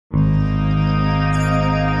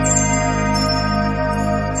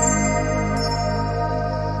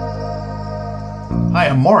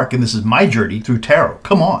am Mark, and this is my journey through tarot.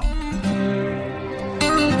 Come on.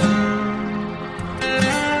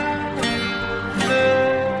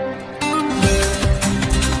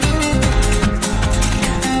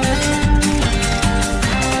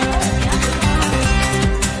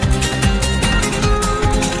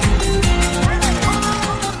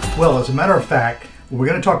 Well, as a matter of fact, what we're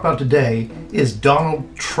going to talk about today is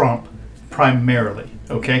Donald Trump primarily,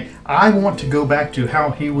 okay? I want to go back to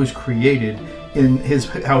how he was created,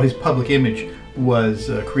 how his public image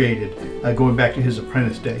was created, going back to his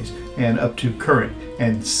apprentice days and up to current,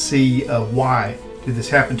 and see why did this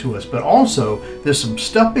happen to us. But also, there's some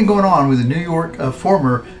stuff been going on with the New York,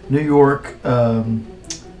 former New York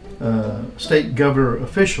state governor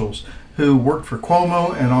officials who worked for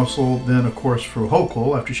Cuomo and also then, of course, for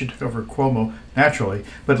Hochul after she took over Cuomo naturally.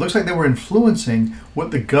 But it looks like they were influencing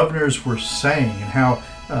what the governors were saying and how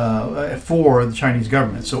for the Chinese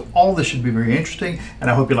government. So all this should be very interesting,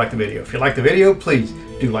 and I hope you like the video. If you like the video, please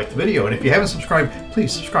do like the video. And if you haven't subscribed,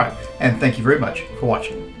 please subscribe. And thank you very much for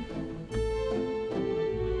watching.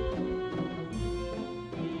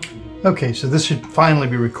 Okay, so this should finally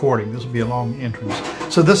be recording. This will be a long entrance.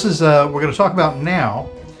 So this is, we're going to talk about now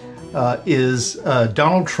is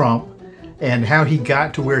Donald Trump and how he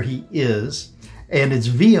got to where he is, and it's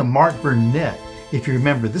via Mark Burnett. If you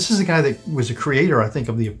remember, this is a guy that was a creator, I think,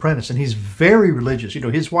 of The Apprentice, and he's very religious. You know,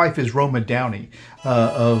 his wife is Roma Downey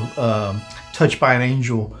of Touched by an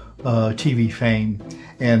Angel TV fame,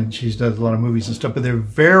 and she's done a lot of movies and stuff, but they're a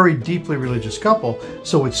very deeply religious couple.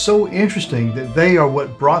 So it's so interesting that they are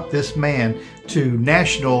what brought this man to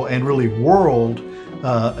national and really world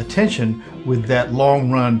attention with that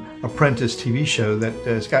long-run Apprentice TV show that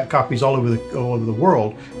has got copies all over the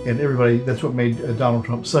world, and everybody. That's what made Donald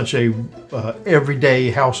Trump such a everyday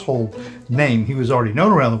household name. He was already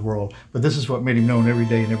known around the world, but this is what made him known every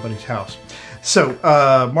day in everybody's house. So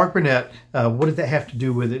Mark Burnett, what did that have to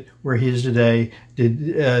do with it? Where he is today?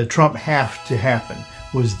 Did Trump have to happen?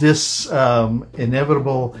 Was this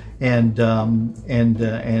inevitable? And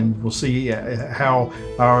we'll see how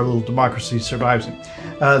our little democracy survives it.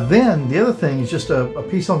 Then the other thing is just a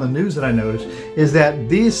piece on the news that I noticed is that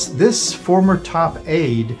this former top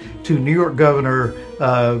aide to New York Governor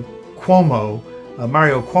Cuomo,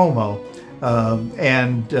 Mario Cuomo,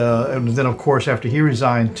 and then of course after he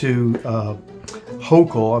resigned to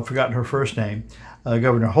Hochul, I've forgotten her first name,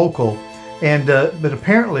 Governor Hochul. And but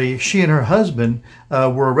apparently she and her husband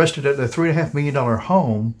were arrested at a $3.5 million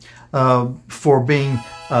home for being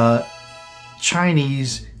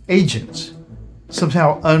Chinese agents,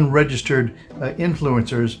 somehow unregistered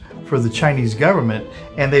influencers for the Chinese government.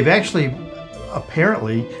 And they've actually,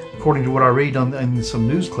 apparently, according to what I read in some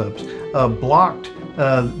news clips, blocked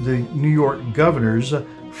the New York governors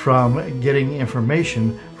from getting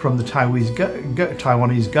information from the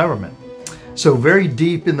Taiwanese government. So very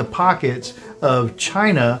deep in the pockets of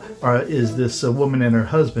China is this woman and her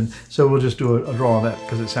husband. So we'll just do a draw on that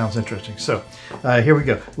because it sounds interesting. So here we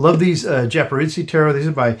go. Love these Japarizzi tarot. These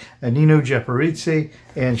are by Nino Japarizzi,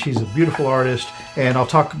 and she's a beautiful artist. And I'll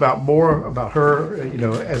talk about more about her, you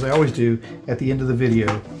know, as I always do at the end of the video,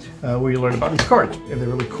 where you learn about these cards. And they're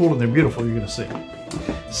really cool and they're beautiful, you're going to see.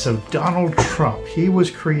 So Donald Trump, he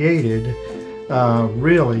was created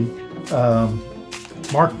really,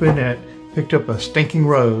 Mark Burnett picked up a stinking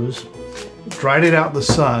rose, dried it out in the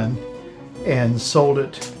sun, and sold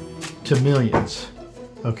it to millions.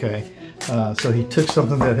 Okay, so he took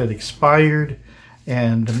something that had expired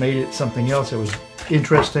and made it something else that was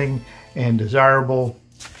interesting and desirable,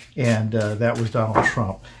 and that was Donald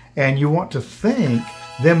Trump. And you want to think,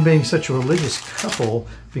 them being such a religious couple,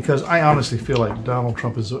 because I honestly feel like Donald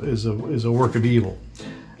Trump is a work of evil,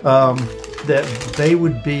 that they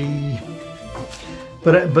would be.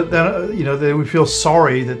 But then, you know, they would feel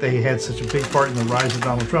sorry that they had such a big part in the rise of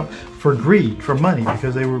Donald Trump for greed, for money,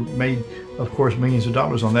 because they were made, of course, millions of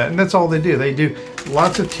dollars on that. And that's all they do. They do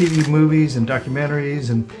lots of TV movies and documentaries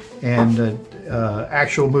and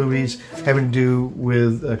actual movies having to do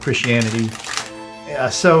with Christianity.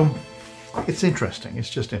 So it's interesting. It's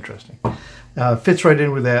just interesting. Fits right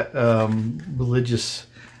in with that religious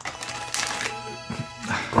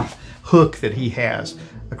hook that he has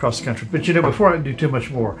across the country. But you know, before I do too much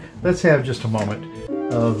more, let's have just a moment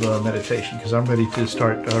of meditation, because I'm ready to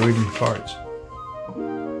start reading the cards.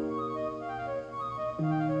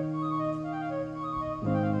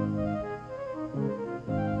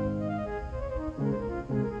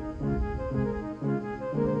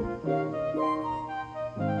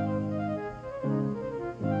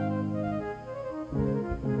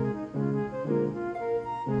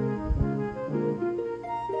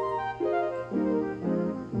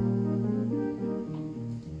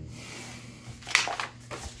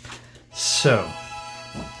 So,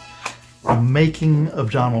 the making of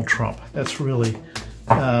Donald Trump. That's really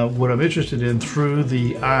what I'm interested in through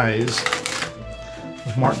the eyes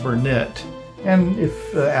of Mark Burnett, and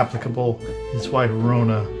if applicable, his wife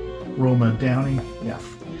Roma Downey. Yeah,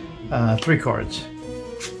 3 cards.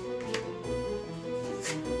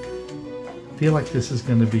 I feel like this is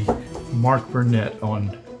going to be Mark Burnett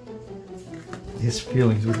on his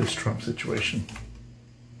feelings with this Trump situation.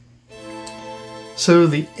 So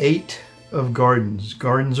the 8 of Gardens.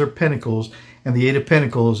 Gardens are pentacles, and the 8 of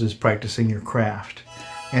Pentacles is practicing your craft.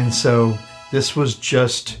 And so this was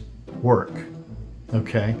just work,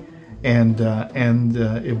 okay? And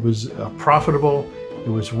it was profitable, it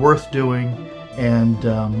was worth doing, and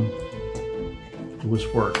it was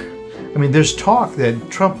work. I mean, there's talk that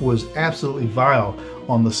Trump was absolutely vile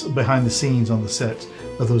on the behind the scenes on the sets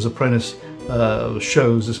of those Apprentice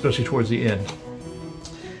shows, especially towards the end.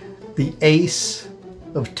 The Ace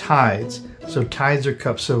of Tides. So tides are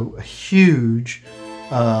cups. So a huge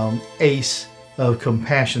ace of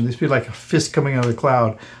compassion. This would be like a fist coming out of the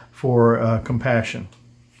cloud for compassion.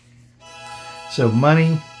 So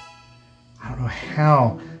money. I don't know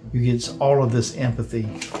how you get all of this empathy.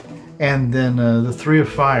 And then the 3 of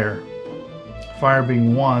Fire. Fire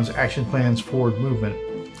being wands, action plans, forward movement.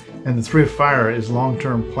 And the 3 of Fire is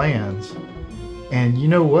long-term plans. And you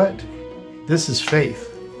know what? This is faith.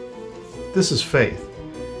 This is faith.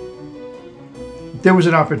 There was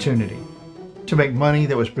an opportunity to make money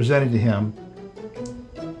that was presented to him,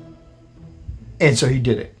 and so he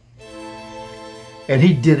did it. And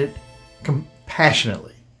he did it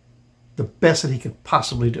compassionately, the best that he could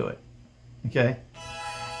possibly do it, okay?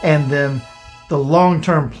 And then the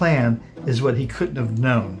long-term plan is what he couldn't have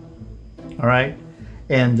known, all right?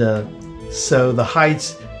 And so the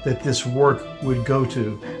heights that this work would go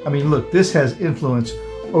to. I mean, look, this has influence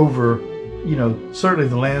over, you know, certainly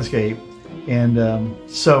the landscape. And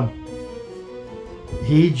so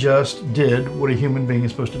he just did what a human being is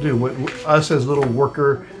supposed to do, what us as little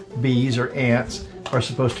worker bees or ants are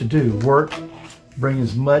supposed to do. Work, bring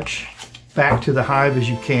as much back to the hive as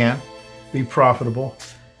you can, be profitable.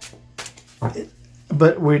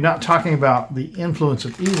 But we're not talking about the influence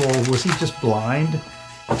of evil. Was he just blind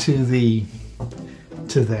to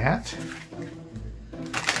that?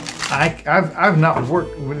 I've not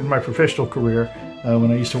worked in my professional career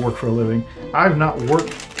when I used to work for a living. I've not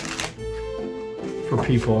worked for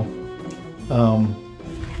people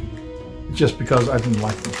just because I didn't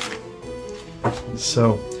like them.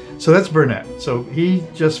 So that's Burnett. So he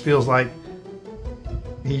just feels like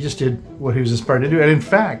he just did what he was inspired to do. And in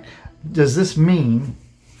fact, does this mean,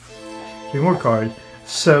 3 more cards,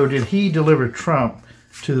 so did he deliver Trump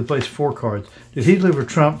to the place, 4 cards, did he deliver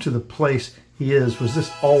Trump to the place he is? Was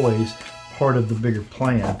this always part of the bigger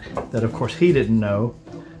plan that, of course, he didn't know,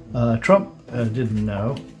 Trump didn't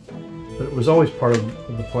know, but it was always part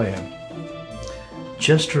of the plan?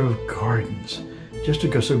 Jester of Gardens.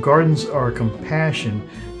 So gardens are compassion.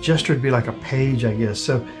 Jester would be like a page, I guess.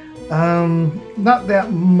 So not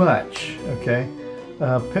that much, okay?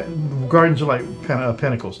 Gardens are like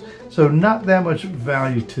pentacles. So not that much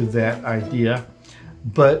value to that idea.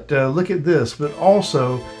 But look at this. But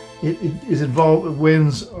also, it is involved,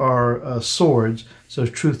 winds are swords. So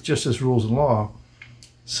truth, justice, rules, and law.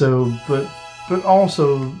 So, but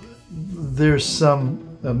also, there's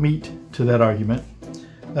some meat to that argument.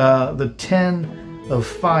 The 10 of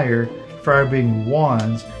Fire, fire being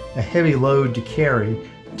wands, a heavy load to carry,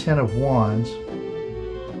 10 of Wands.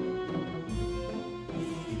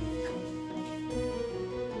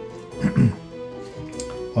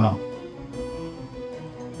 Wow.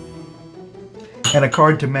 And a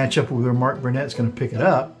card to match up with where Mark Burnett's going to pick it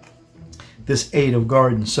up, this 8 of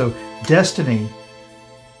Gardens. So destiny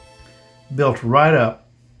built right up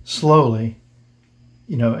slowly,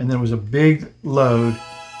 you know, and there was a big load,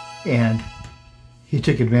 and he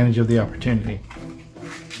took advantage of the opportunity.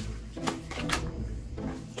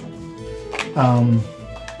 Does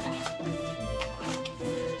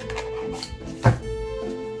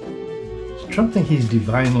Trump think he's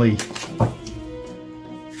divinely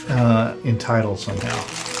entitled somehow?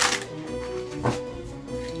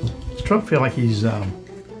 Does Trump feel like he's, you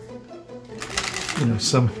know,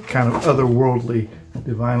 some kind of otherworldly,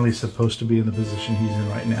 divinely supposed to be in the position he's in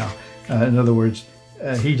right now? In other words,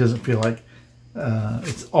 he doesn't feel like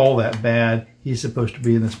it's all that bad. He's supposed to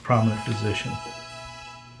be in this prominent position.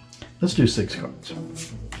 Let's do 6 cards.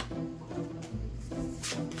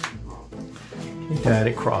 He died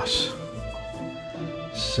at cross.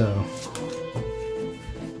 So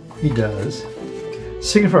he does.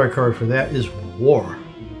 Signifier card for that is War.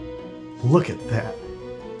 Look at that.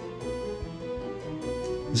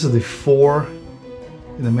 This is the 4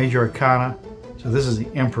 in the major arcana. So this is the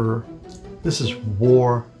Emperor. This is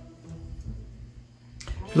War.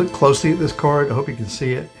 If you look closely at this card, I hope you can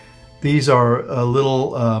see it. These are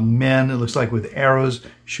little men, it looks like, with arrows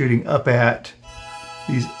shooting up at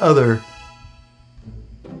these other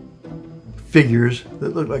figures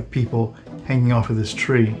that look like people hanging off of this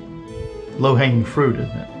tree. Low-hanging fruit,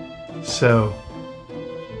 isn't it? So,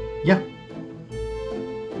 yeah.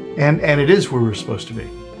 And it is where we're supposed to be.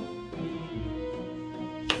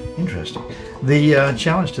 Interesting. The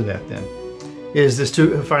challenge to that then is this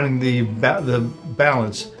finding the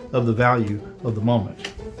balance of the value of the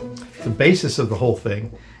moment. The basis of the whole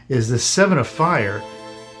thing is the 7 of Fire.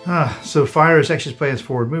 So fire is actually playing its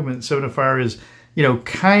forward movement. 7 of Fire is, you know,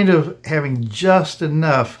 kind of having just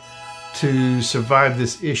enough to survive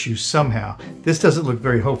this issue somehow. This doesn't look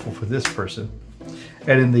very hopeful for this person.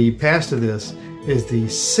 And in the past of this is the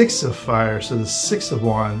 6 of Fire, so the 6 of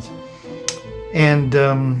Wands. And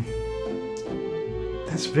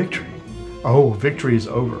that's victory. Oh, victory is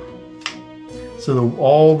over. So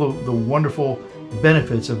all the wonderful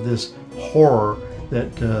benefits of this horror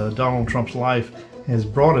that Donald Trump's life has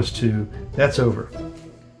brought us to, that's over.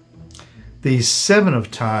 The 7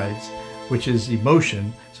 of Tides, which is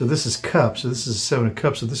emotion, so this is Cups, so this is 7 of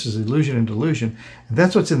Cups, so this is illusion and delusion, and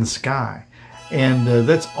that's what's in the sky. And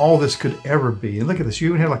that's all this could ever be. And look at this, you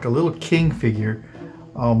even have like a little king figure,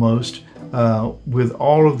 almost, with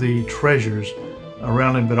all of the treasures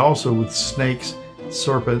around him, but also with snakes,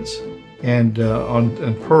 serpents, and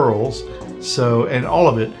pearls. So, and all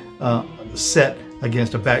of it set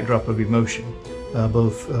against a backdrop of emotion,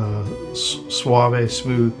 both suave,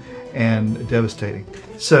 smooth, and devastating.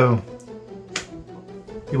 So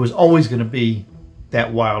it was always going to be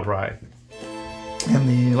that wild ride. And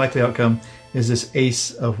the likely outcome is this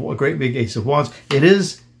Ace of, a great big Ace of Wands. It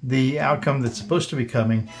is the outcome that's supposed to be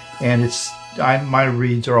coming, and it's, my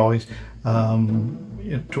reads are always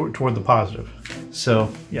toward the positive. So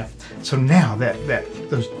yeah. So now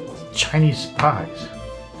those Chinese spies,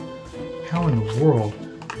 how in the world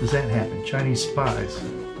does that happen? Chinese spies.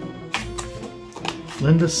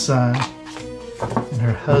 Linda's son and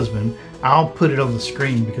her husband. I'll put it on the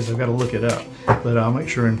screen because I've got to look it up, but I'll make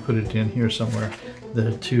sure and put it in here somewhere,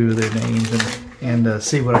 the 2 of their names, and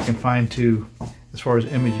see what I can find too as far as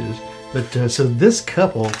images. But so this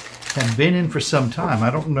couple had been in for some time. I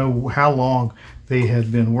don't know how long they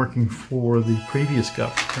had been working for the previous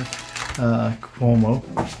governor, Cuomo,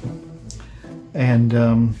 and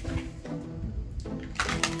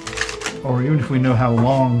or even if we know how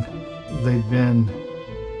long they've been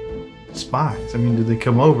spies. I mean, did they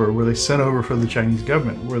come over? Were they sent over for the Chinese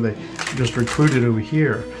government? Were they just recruited over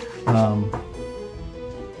here?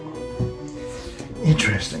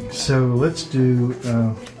 Interesting. So let's do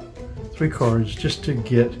 3 cards just to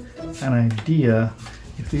get an idea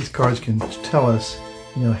if these cards can tell us,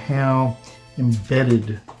 you know, how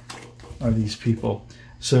embedded are these people.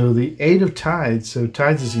 So the 8 of Tides, so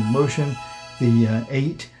Tides is emotion. The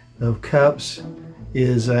 8 of Cups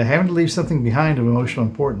is having to leave something behind of emotional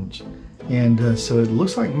importance. And so it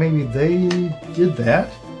looks like maybe they did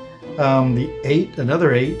that. The 8,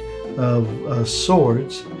 another 8 of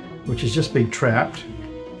Swords, which is just being trapped.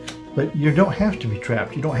 But you don't have to be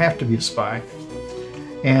trapped. You don't have to be a spy.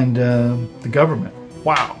 And the government.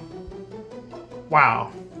 Wow.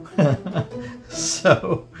 Wow.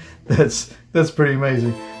 So that's pretty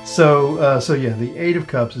amazing. So so yeah, the 8 of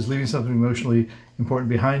Cups is leaving something emotionally important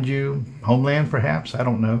behind you. Homeland, perhaps. I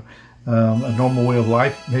don't know. A normal way of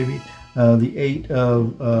life, maybe. The 8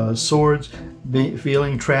 of Swords,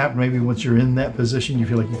 feeling trapped. Maybe once you're in that position, you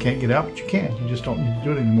feel like you can't get out, but you can. You just don't need to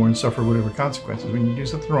do it anymore and suffer whatever consequences. When you do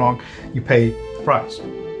something wrong, you pay the price,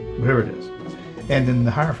 whatever it is. And then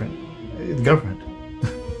the Hierophant, the government.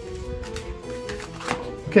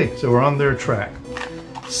 Okay, so we're on their track.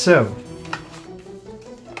 So,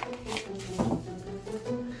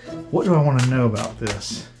 what do I want to know about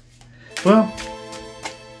this? Well,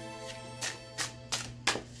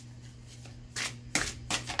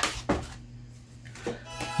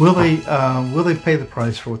 will they pay the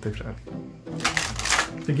price for what they've done?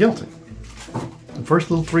 They're guilty. The first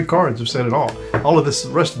little 3 cards have said it all. All of this,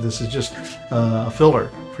 the rest of this is just a filler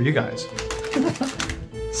for you guys.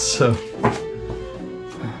 So,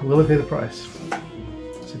 will they pay the price?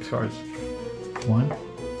 6 cards. 1,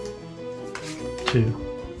 2,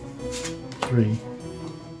 3,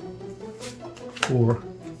 4,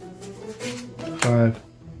 5,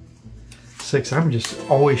 6. I'm just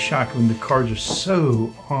always shocked when the cards are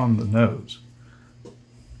so on the nose.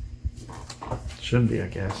 Shouldn't be, I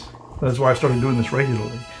guess. That's why I started doing this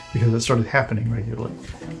regularly, because it started happening regularly.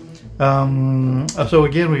 So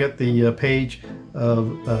again, we got the page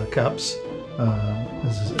of cups.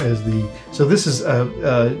 So this is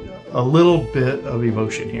a little bit of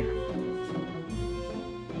emotion here.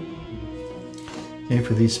 Okay,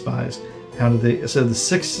 for these spies. How do they? So the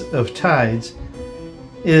Six of Tides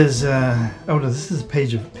is oh no, this is the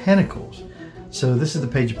Page of Pentacles. So this is the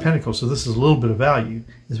Page of Pentacles. So this is a little bit of value,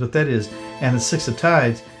 is what that is. And the Six of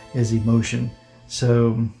Tides is emotion.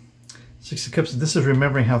 So Six of Cups. This is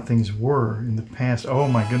remembering how things were in the past. Oh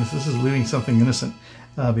my goodness, this is leaving something innocent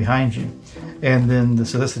behind you. And then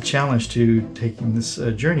so that's the challenge to taking this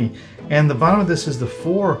journey. And the bottom of this is the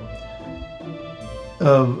Four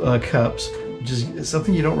of Cups, which is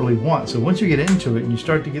something you don't really want. So once you get into it and you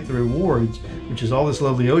start to get the rewards, which is all this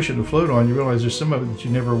lovely ocean to float on, you realize there's some of it that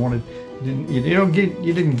you never wanted. You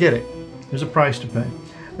didn't get it. There's a price to pay.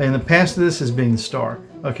 And the past of this is being the star.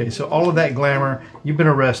 Okay, so all of that glamour, you've been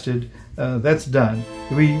arrested, that's done.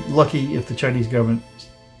 You'll be lucky if the Chinese government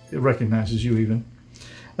recognizes you even.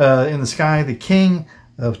 In the sky, the King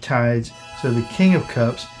of Tides, so the King of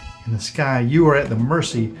Cups. In the sky, you are at the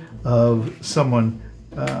mercy of someone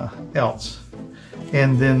else.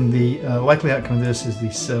 And then the likely outcome of this is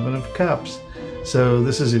the Seven of Cups. So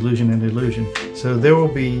this is illusion and illusion. So there will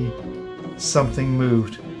be something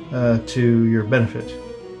moved to your benefit.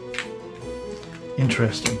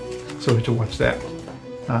 Interesting. So we have to watch that.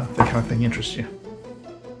 If that kind of thing interests you.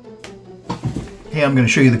 Hey, I'm going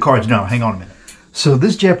to show you the cards now. Hang on a minute. So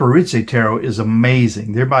this Japaridze tarot is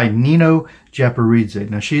amazing. They're by Nino Japaridze.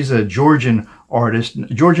 Now she's a Georgian artist.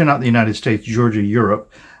 Georgia, not the United States, Georgia,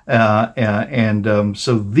 Europe.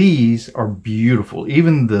 So these are beautiful.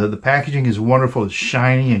 Even the packaging is wonderful. It's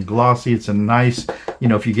shiny and glossy. It's a nice,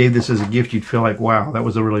 if you gave this as a gift, you'd feel like, wow, that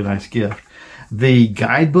was a really nice gift. The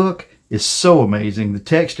guidebook is so amazing. The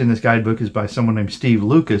text in this guidebook is by someone named Steve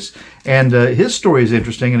Lucas, and his story is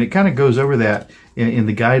interesting, and it kind of goes over that in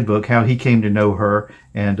the guidebook, how he came to know her.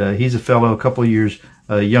 And he's a fellow a couple of years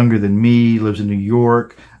younger than me, lives in New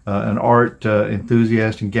York, an art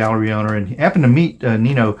enthusiast and gallery owner, and he happened to meet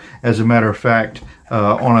Nino, as a matter of fact,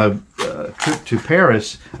 on a trip to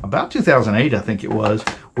Paris about 2008, I think it was,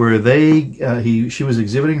 where she was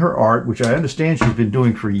exhibiting her art, which I understand she's been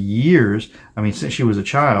doing for years. I mean, since she was a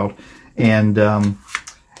child.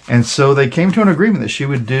 And so they came to an agreement that she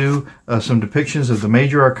would do some depictions of the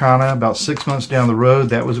major arcana. About 6 months down the road,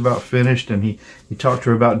 that was about finished, and he talked to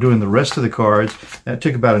her about doing the rest of the cards. That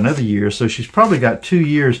took about another year, so she's probably got 2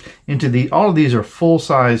 years into all of these are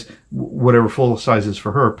full-size, whatever full size is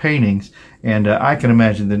for her, paintings. And I can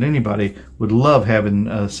imagine that anybody would love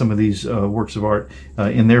having some of these works of art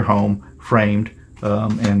in their home, framed,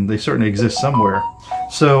 and they certainly exist somewhere.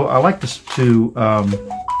 So I like to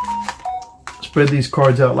spread these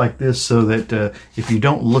cards out like this, so that if you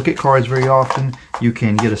don't look at cards very often, you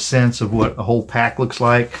can get a sense of what a whole pack looks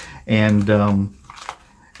like. And the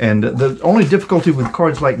only difficulty with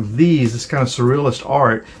cards like these, this kind of surrealist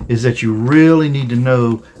art, is that you really need to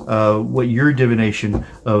know what your divination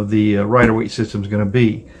of the Rider-Waite system is going to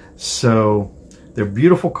be. So they're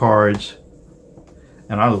beautiful cards,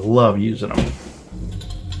 and I love using them.